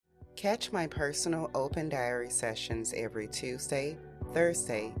Catch my personal open diary sessions every Tuesday,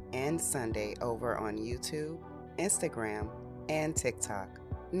 Thursday, and Sunday over on YouTube, Instagram, and TikTok.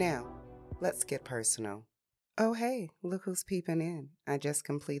 Now, let's get personal. Oh, hey, look who's peeping in. I just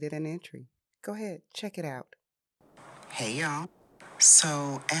completed an entry. Go ahead, check it out. Hey, y'all.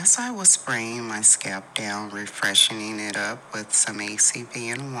 So, as I was spraying my scalp down, refreshing it up with some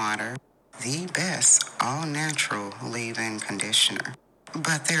ACV and water, the best all natural leave-in conditioner.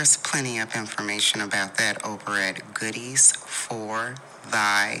 But there's plenty of information about that over at Goodies for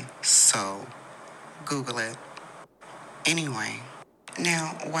Thy Soul. Google it. Anyway,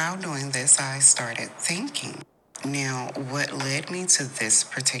 now while doing this, I started thinking. Now, what led me to this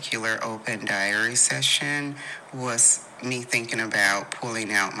particular open diary session was me thinking about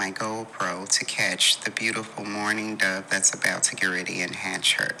pulling out my GoPro to catch the beautiful mourning dove that's about to get ready and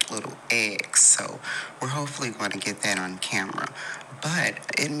hatch her little eggs. So we're hopefully going to get that on camera.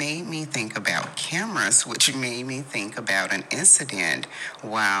 But it made me think about cameras, which made me think about an incident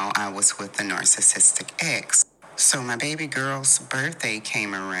while I was with the narcissistic ex. So my baby girl's birthday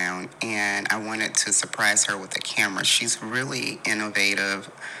came around and I wanted to surprise her with a camera. She's really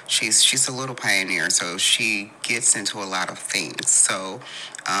innovative. She's a little pioneer, so she gets into a lot of things. So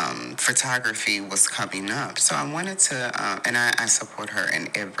photography was coming up. So I wanted to, and I support her in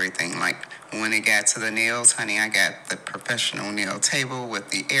everything. Like when it got to the nails, honey, I got the professional nail table with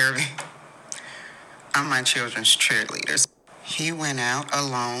the air. I'm my children's cheerleaders. He went out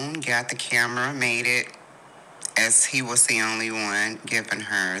alone, got the camera, made it, as he was the only one giving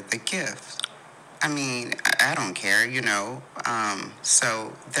her the gift. I mean, I don't care, you know.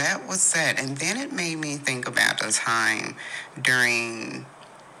 So that was that. And then it made me think about a time during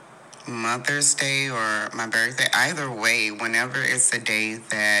Mother's Day or my birthday. Either way, whenever it's a day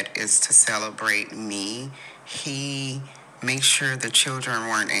that is to celebrate me, he makes sure the children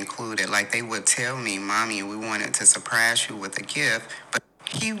weren't included. Like they would tell me, Mommy, we wanted to surprise you with a gift, but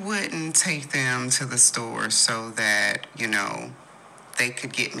he wouldn't take them to the store so that, you know, they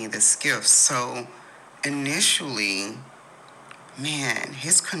could get me this gift. So initially, man,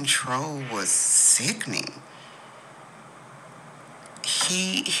 his control was sickening.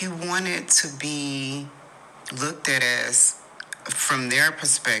 He wanted to be looked at as, from their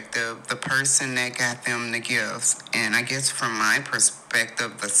perspective, the person that got them the gifts. And I guess from my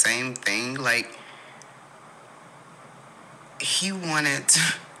perspective, the same thing. Like, he wanted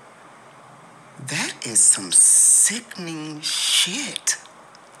to, that is some sickening shit.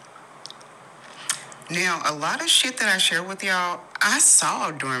 Now, a lot of shit that I share with y'all, I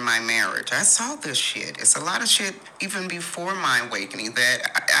saw during my marriage. I saw this shit. It's a lot of shit even before my awakening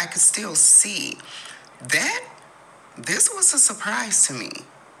that I could still see. This was a surprise to me.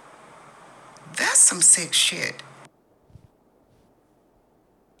 That's some sick shit.